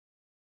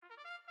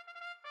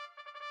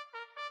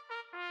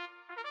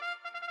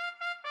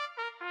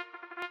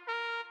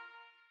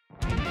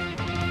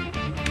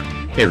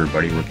Hey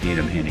everybody, Rick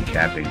Needham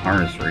handicapping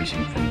harness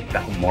racing from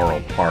Balmoral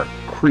Park,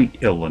 Crete,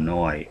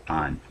 Illinois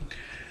on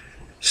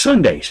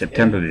Sunday,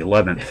 September the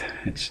 11th.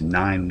 It's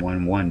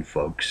 9/11,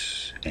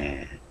 folks,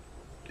 and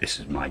this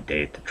is my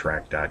day at the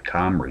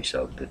track.com race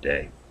of the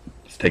day.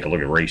 Let's take a look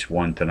at race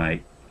 1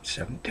 tonight,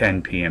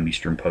 7:10 p.m.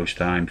 Eastern Post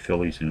Time.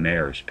 Fillies and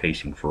mares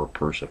pacing for a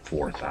purse of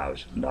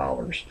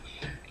 $4,000.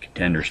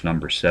 Contenders: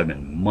 number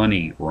 7,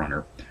 Money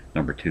Runner,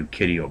 number 2,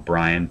 Kitty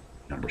O'Brien,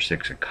 number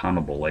 6,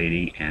 Accountable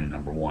Lady, and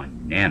number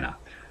 1, Nana,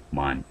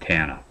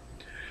 Montana.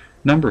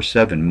 Number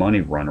 7,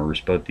 Money Runner,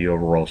 is both the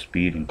overall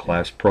speed and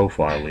class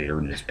profile leader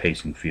in this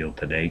pacing field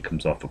today.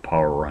 Comes off a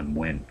power run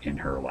win in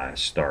her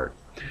last start.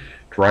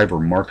 Driver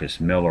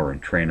Marcus Miller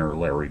and trainer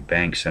Larry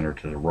Banks sent her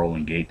to the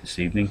rolling gate this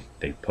evening.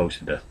 They've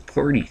posted a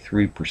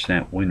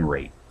 33% win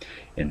rate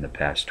in the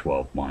past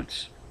 12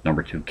 months.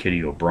 Number 2,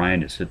 Kitty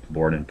O'Brien, has hit the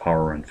board in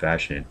power run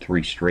fashion in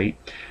 3 straight,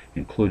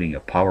 including a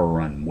power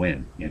run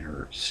win in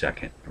her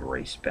second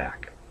race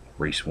back.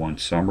 Race 1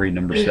 summary: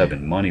 number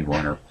 7, Money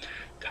Runner,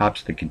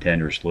 tops the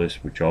contenders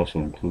list, which also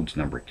includes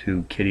number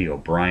 2, Kitty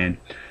O'Brien,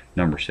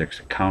 number 6,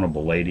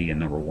 Accountable Lady, and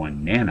number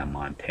 1, Nana,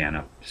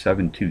 Montana.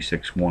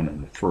 7-2-6-1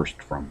 in the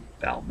first from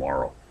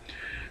Balmoral.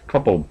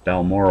 Couple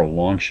Balmoral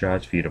long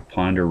shots via to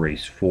ponder.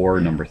 Race 4,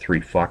 number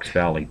 3, Fox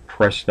Valley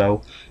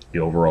Presto, the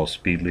overall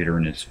speed leader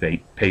in its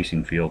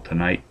pacing field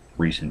tonight.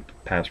 Recent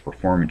past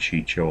performance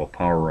sheet show a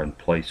power run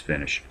place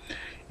finish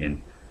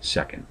in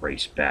second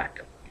race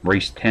back.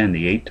 Race 10,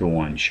 the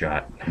 8-1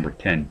 shot, number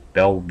 10,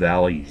 Bell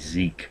Valley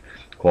Zeke,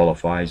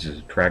 qualifies as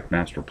a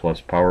Trackmaster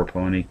Plus Power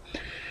Pony.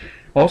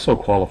 Also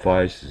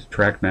qualifies as a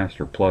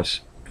Trackmaster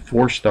Plus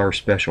 4-star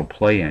special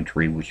play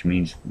entry, which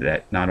means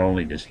that not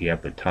only does he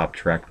have the top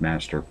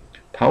Trackmaster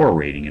power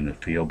rating in the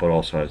field, but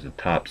also has the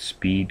top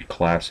speed,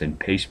 class, and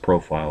pace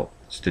profile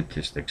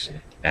statistics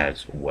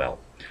as well.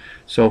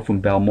 So from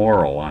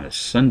Balmoral on a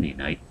Sunday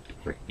night,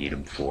 Rick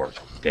Needham for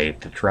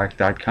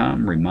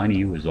DayAtTheTrack.com, reminding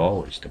you as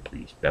always to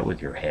please bet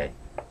with your head,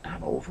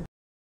 not over.